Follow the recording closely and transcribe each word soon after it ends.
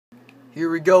Here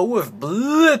we go with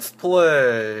Blitz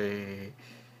play.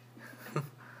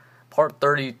 Part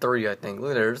 33, I think.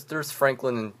 Look at there. There's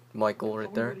Franklin and Michael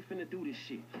right there. We finna do this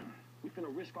shit. We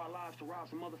finna risk our lives to rob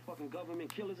some motherfucking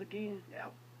government killers again? Yeah.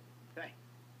 Hey.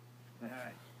 All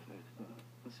right.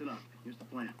 Listen up. Here's the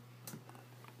plan.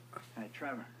 Hey,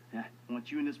 Trevor. Yeah, I want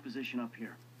you in this position up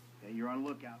here. Okay, you're on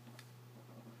lookout.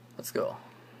 Let's go.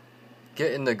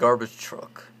 Get in the garbage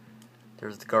truck.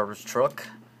 There's the garbage truck.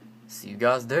 See you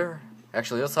guys there.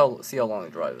 Actually, let's see how long the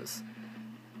drive is.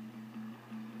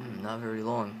 Not very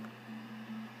long.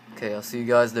 Okay, I'll see you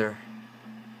guys there.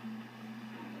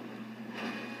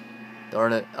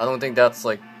 Darn it. I don't think that's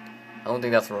a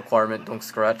requirement. Don't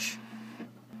scratch.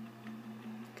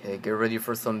 Okay, get ready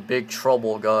for some big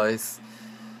trouble, guys.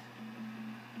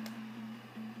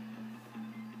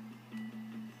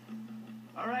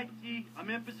 Alright, T, I'm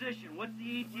in position. What's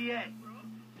the ETA?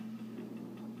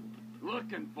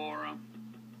 Looking for him.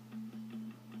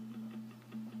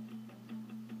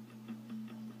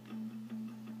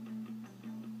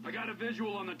 I got a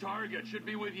visual on the target. Should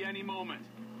be with you any moment.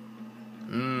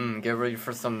 Get ready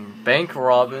for some bank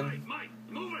robbing. Mike,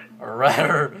 move it. Or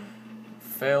rather,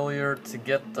 failure to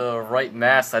get the right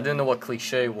mask. I didn't know what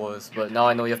cliche was, but now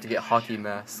I know you have to get hockey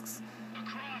masks.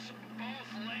 Across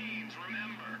both lanes,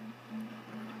 remember.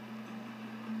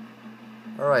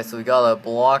 Alright, so we gotta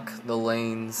block the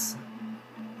lanes.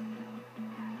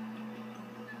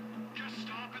 Just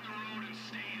stop in the road and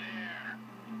stay there.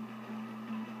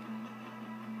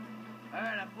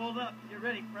 Alright, I pulled up. Get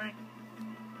ready, Frank.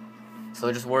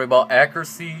 So just worry about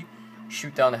accuracy,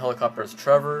 shoot down the helicopter as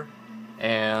Trevor,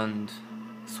 and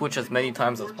switch as many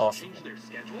times as possible.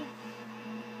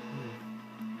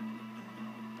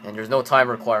 And there's no time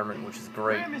requirement, which is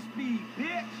great.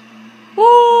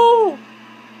 Woo!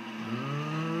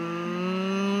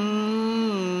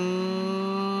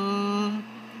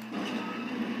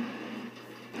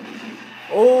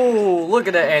 Oh, look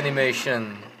at that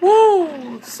animation.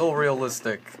 Woo! So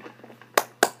realistic.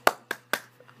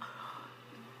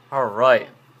 Alright.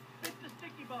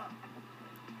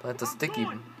 Plant the sticky.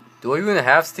 Do I even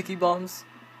have sticky bombs?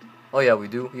 Oh yeah, we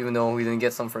do. Even though we didn't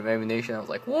get some from ammunition, I was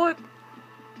like, what?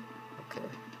 Okay.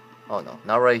 Oh no,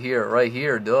 not right here. Right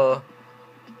here, duh.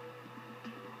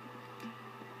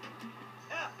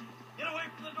 Yeah, get away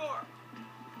from the door.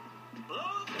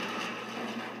 Close.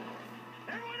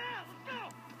 Everyone out,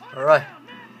 let's go. Alright.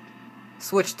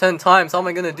 Switch 10 times. How am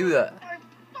I gonna do that? My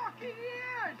fucking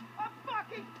ears! I'm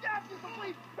fucking deaf, you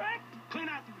police prick! Clean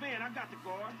out the van, I got the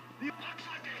guard. Looks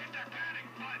like they hit their panic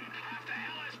button. Half the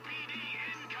LSPD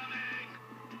incoming.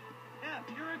 Yeah,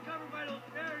 you're covered by those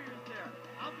barriers there.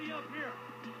 I'll be up here.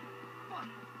 Fuck.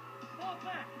 Fall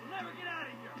back. We'll never get out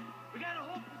of here. We gotta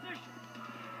hold position.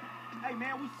 Hey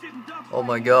man, we sitting ducks. Oh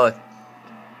my god.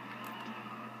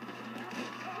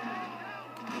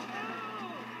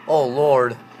 Oh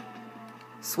lord.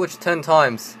 Switch 10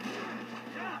 times.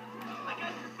 Yeah, I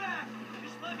got your back.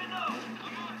 Just let me know.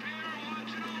 I'm up here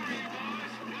watching over you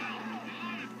boys. Well,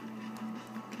 one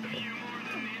of you more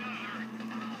than the other.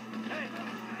 Hey,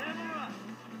 never run.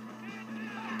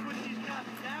 Put these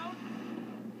cops down.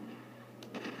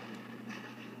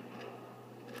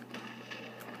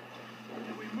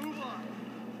 And we move on.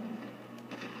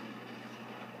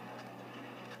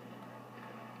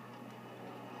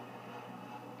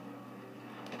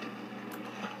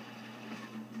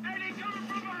 Hey, they coming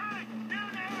from behind. Down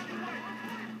the alleyway.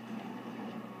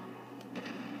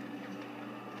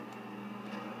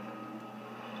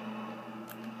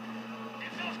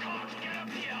 If those cops get up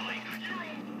the alley, you're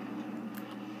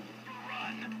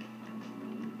run.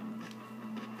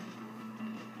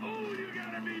 Oh, you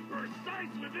gotta be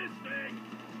precise with this thing.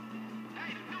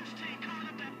 Hey, the news team coming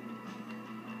up that.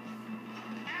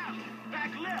 Al,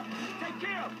 back left. Take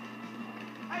care of it.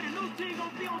 Hey, the new team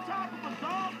gonna be on top of us,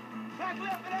 dog. Back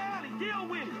left of the alley. Deal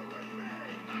with it.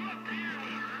 I'm up here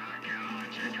with a rocket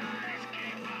launcher, guys.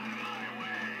 Keep out of my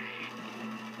way.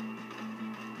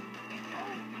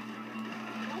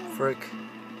 Frick.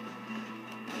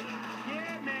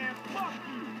 Yeah, man. Fuck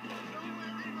you.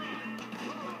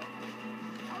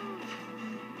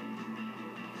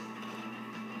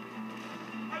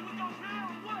 Hey, we gonna drown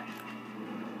or what?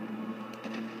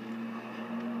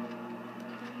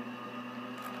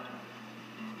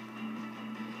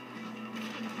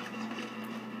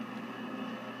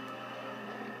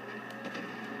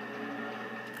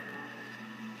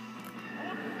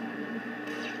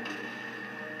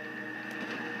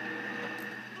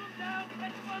 Move down.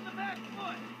 Catch him on the back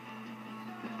foot.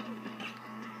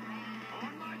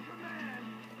 On my command.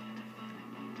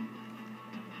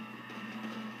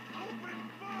 Open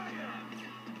fire!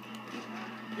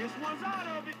 This one's out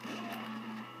of it.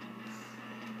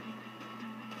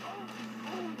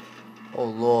 Oh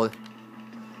Lord.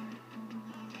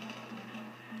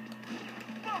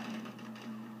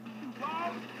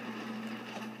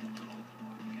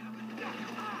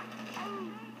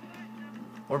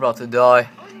 We're about to die.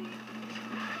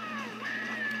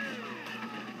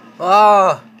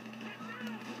 Ah!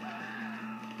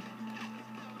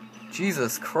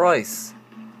 Jesus Christ.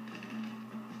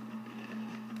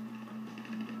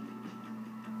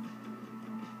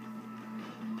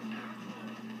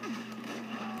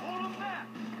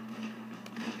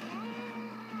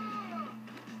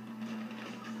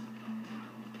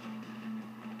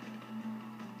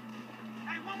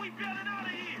 Hey, when we bailing out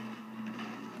of here?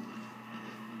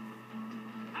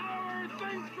 How are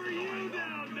things for you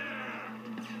down there?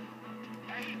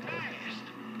 Hey, fast.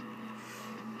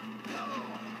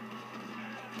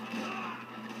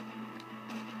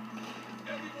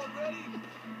 Everyone ready?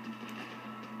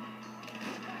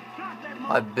 Got that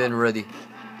I've been ready.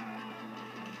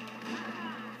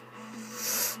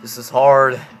 This is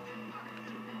hard.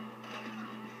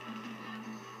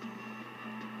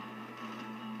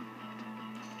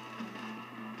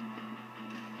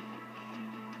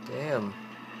 Damn.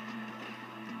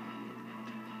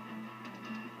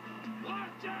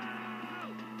 Watch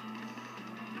out!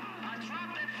 I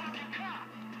dropped that fucking cop.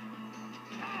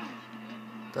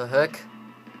 The heck?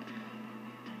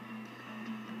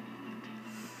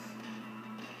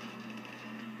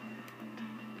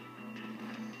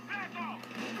 Back off!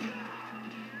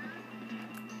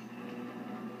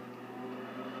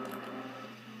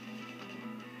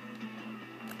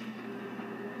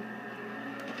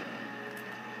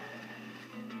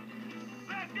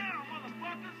 Back down,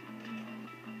 motherfuckers!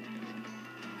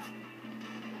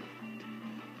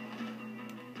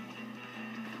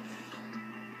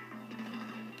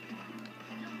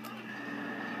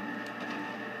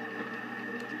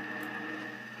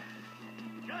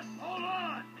 Just hold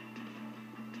on!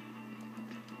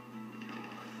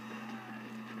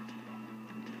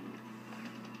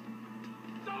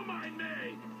 Don't mind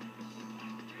me!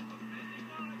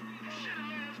 Shit,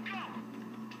 let's go.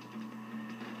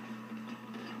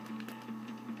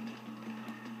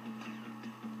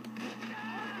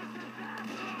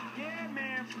 Yeah,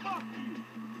 man, fuck you!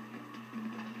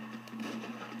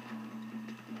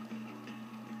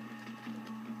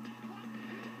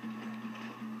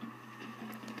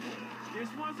 This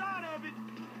one's out of it.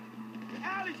 The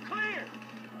alley's clear.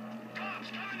 Cops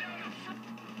coming down the front.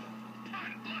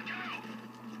 Look out.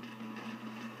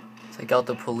 Take out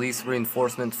the police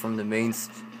reinforcements from the main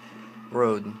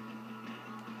road. Hey,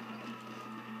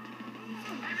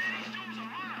 man, these dudes are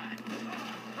mine.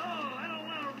 Oh, I don't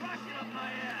want to rocket up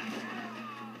my ass.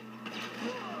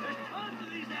 There's tons of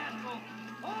these assholes.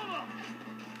 Hold up.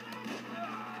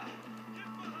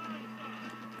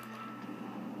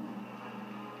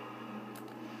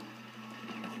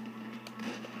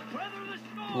 Weather the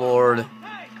storm. Lord.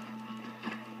 Hey.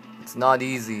 It's not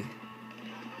easy.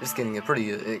 Just getting it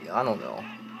pretty, I don't know.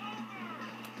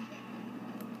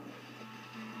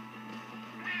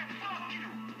 Man, fuck you.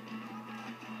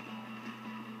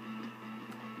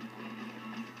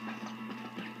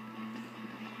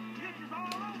 Bitches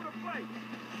all over the place.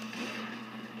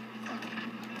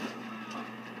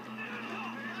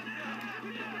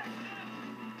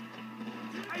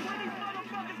 Hey, when these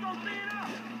motherfuckers gonna see it up?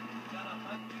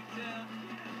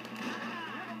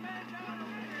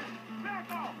 Back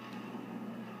off.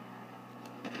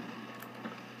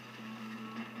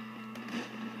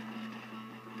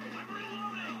 I'm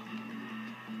reloading.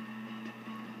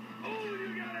 Oh, you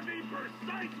gotta be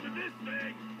precise with this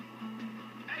thing.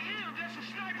 Hey, him, there's some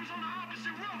snipers on the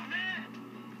opposite road, man.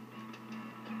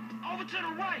 Over to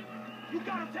the right. You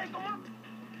gotta take them up.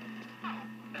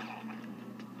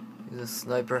 He's a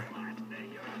sniper. Last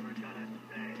thing you're ever gonna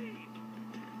see.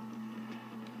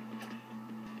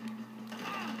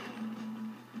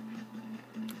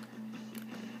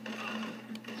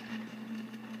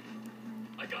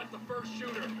 I got the first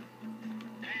shooter.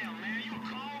 Damn, man, you a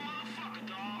cold motherfucker,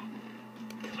 dog.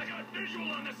 I got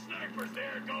visual on the snipers.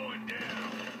 They're going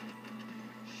down.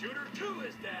 Shooter 2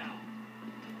 is down.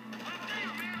 Up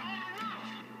there, man, on the roof.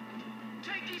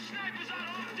 Take these snipers out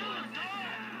off done, dog.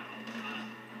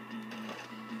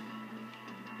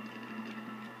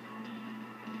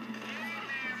 Yeah,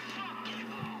 man, fuck you.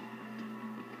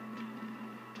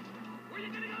 Where you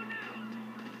gonna go now?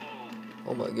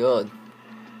 Oh my god.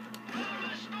 Weather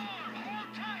the storm, hold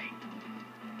tight.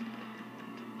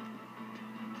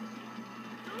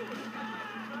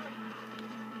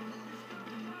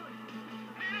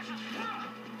 Man, this is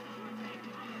rough.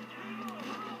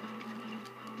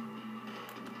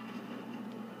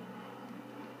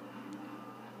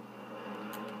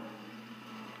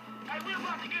 Hey, we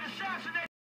about to get assassinated.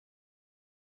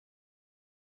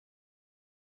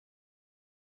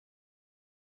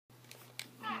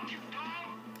 Fuck you,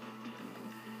 dog.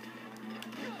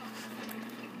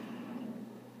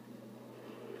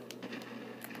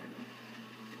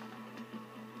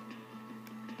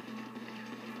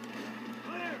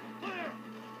 Clear, clear.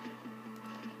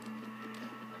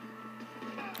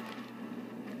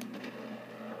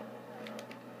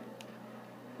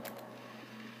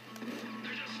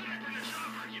 There's a sniper in the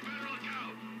chopper. You better look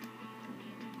out.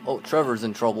 Oh, Trevor's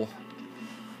in trouble.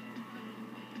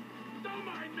 Don't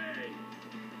mind me.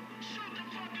 Shoot the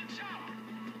fucking chopper.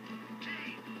 T,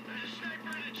 there's a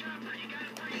sniper in the chopper. You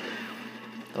gotta bring it down.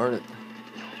 Darn it. All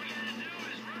we gotta do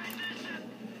is ride this ship.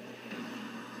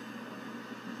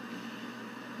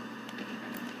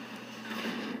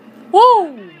 Woo!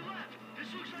 Left. This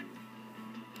looks like.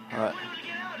 Alright. We're gonna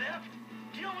get out, F.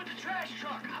 Deal with the trash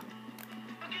truck.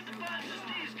 I'll get the boss to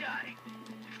Steve's guy.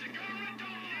 If the government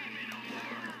don't need me no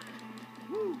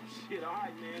more. Woo, shit, all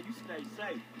right, man. You stay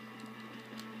safe.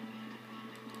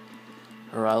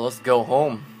 Alright, let's go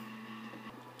home.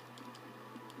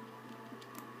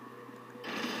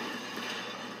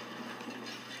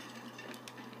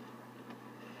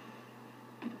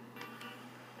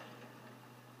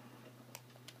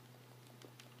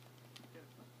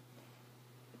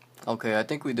 Okay, I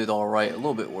think we did alright. A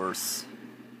little bit worse.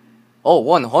 Oh,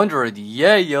 100!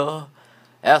 Yeah!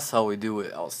 That's how we do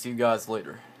it. I'll see you guys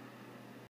later.